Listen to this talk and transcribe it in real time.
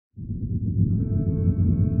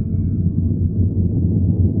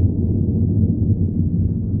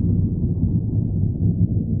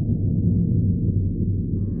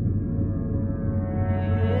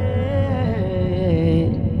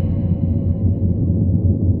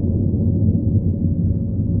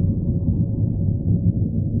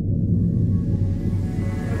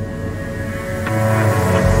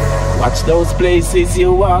Watch those places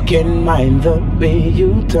you walk and mind the way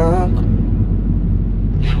you talk.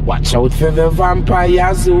 Watch out for the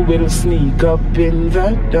vampires who will sneak up in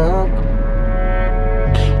the dark.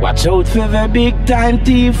 Watch out for the big time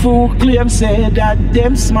thief who claim say that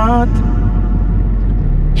them smart.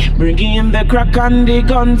 Bring in the crack and the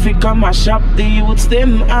gun fi come mash up the youths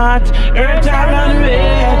them heart. Earth and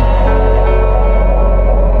red.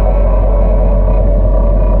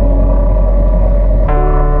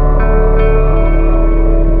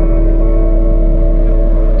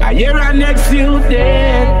 Here and next you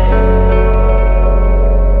dead.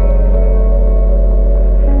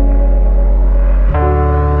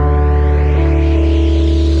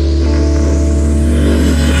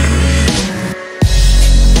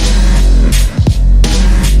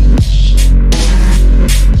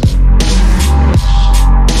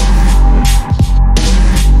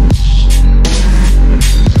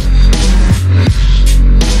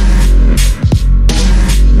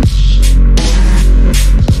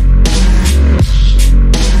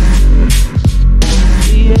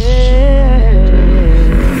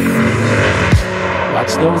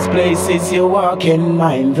 Those places you walk and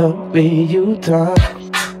mind the way you talk.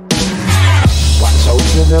 Watch out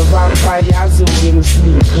for the vampires who will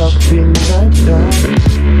sneak up in the dark.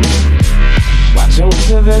 Watch out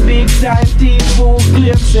for the big time thief who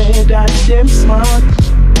claim say that them smart.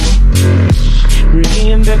 Bring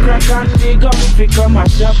in the crack and the gun fi come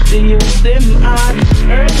mash up the youth them heart.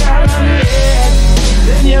 Earth and red.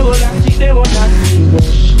 Then you will have see they will not see them.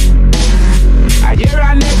 I hear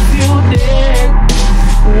a next you dead.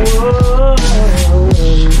 Whoa.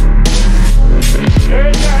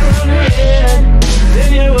 Earth and red.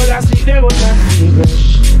 Then you would have seen they would not see them.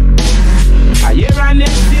 I hear a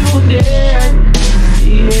next you dead.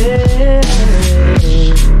 Yeah.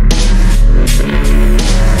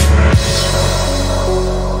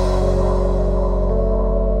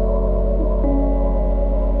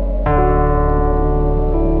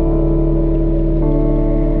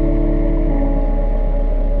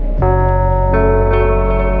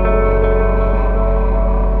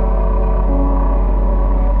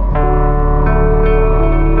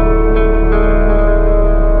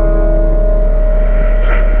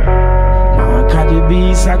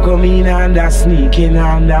 Beasts are coming and are sneaking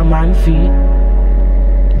under man feet.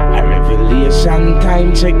 A revelation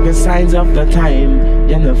time, check the signs of the time,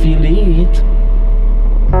 you know feel it.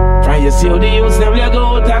 From you see how the youths them go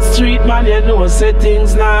out the street, man, you know say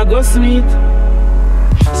things now go sweet.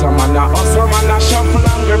 Some man a hustle, man a shuffle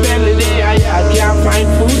and rebel day, I can't find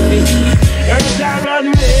food to eat. Earth a run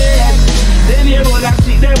red, then you would have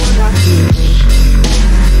see they would not see.